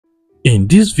In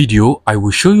this video, I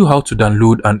will show you how to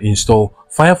download and install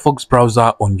Firefox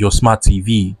browser on your smart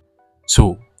TV.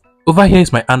 So, over here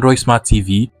is my Android smart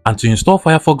TV, and to install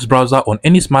Firefox browser on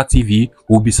any smart TV,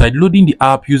 we'll be sideloading the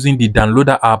app using the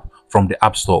downloader app from the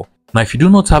App Store. Now, if you do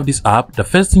not have this app, the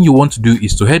first thing you want to do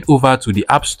is to head over to the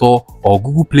App Store or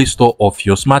Google Play Store of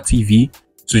your smart TV.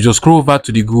 So just scroll over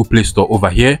to the Google Play Store over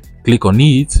here, click on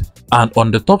it, and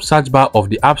on the top search bar of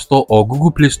the App Store or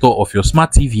Google Play Store of your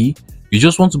smart TV, you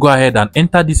just want to go ahead and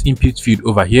enter this input field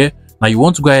over here. Now you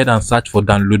want to go ahead and search for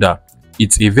Downloader.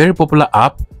 It's a very popular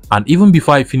app, and even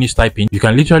before I finish typing, you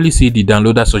can literally see the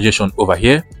downloader suggestion over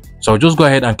here. So I'll just go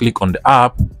ahead and click on the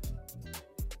app.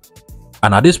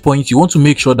 And at this point, you want to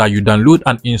make sure that you download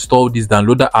and install this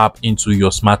downloader app into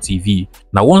your smart TV.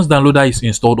 Now once downloader is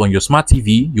installed on your smart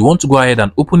TV, you want to go ahead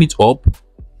and open it up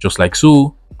just like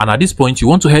so. And at this point, you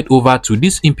want to head over to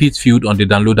this input field on the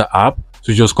downloader app.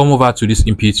 So just come over to this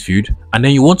input field, and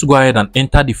then you want to go ahead and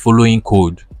enter the following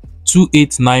code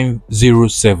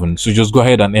 28907. So just go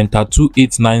ahead and enter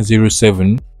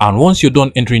 28907, and once you're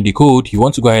done entering the code, you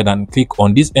want to go ahead and click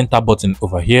on this enter button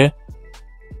over here,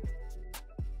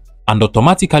 and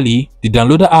automatically the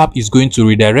downloader app is going to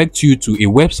redirect you to a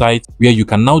website where you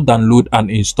can now download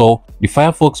and install the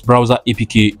Firefox browser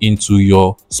APK into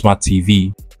your smart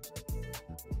TV.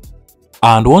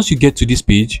 And once you get to this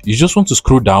page, you just want to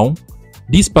scroll down.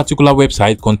 This particular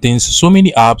website contains so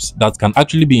many apps that can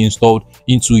actually be installed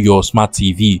into your smart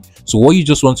TV. So what you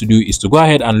just want to do is to go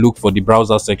ahead and look for the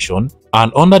browser section,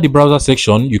 and under the browser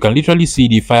section you can literally see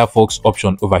the Firefox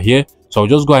option over here. So I'll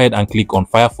just go ahead and click on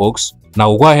Firefox.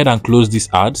 Now we'll go ahead and close these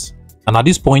ads, and at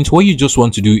this point what you just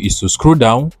want to do is to scroll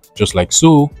down just like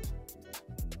so,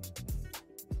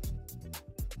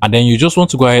 and then you just want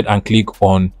to go ahead and click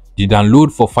on the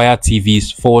download for Fire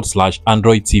TVs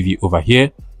 /Android TV over here.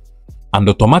 And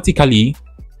automatically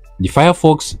the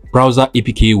Firefox browser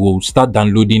APK will start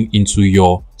downloading into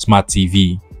your smart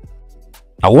TV.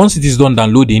 Now once it is done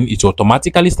downloading, it will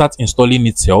automatically start installing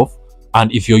itself.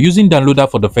 And if you're using downloader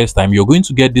for the first time, you're going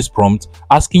to get this prompt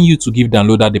asking you to give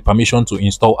downloader the permission to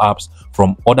install apps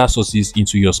from other sources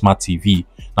into your smart TV.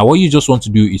 Now what you just want to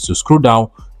do is to scroll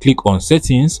down, click on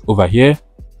settings over here,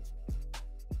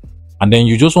 and then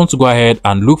you just want to go ahead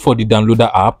and look for the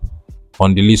downloader app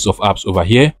on the list of apps over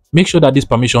here. Make sure that this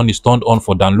permission is turned on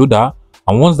for downloader,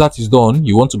 and once that is done,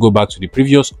 you want to go back to the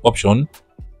previous option.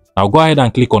 Now go ahead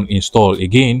and click on install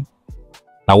again.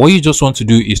 Now what you just want to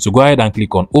do is to go ahead and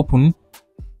click on open,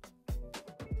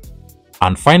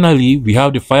 and finally we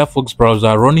have the Firefox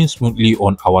browser running smoothly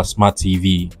on our smart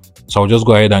TV. So I'll just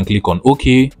go ahead and click on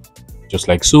OK just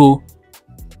like so,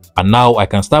 and now I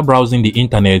can start browsing the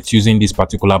internet using this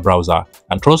particular browser,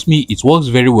 and trust me, it works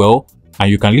very well. And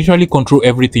you can literally control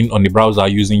everything on the browser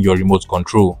using your remote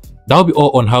control. That'll be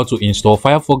all on how to install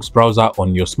Firefox browser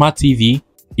on your smart TV.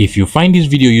 If you find this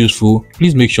video useful,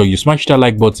 please make sure you smash that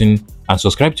like button and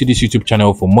subscribe to this YouTube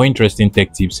channel for more interesting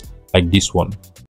tech tips like this one.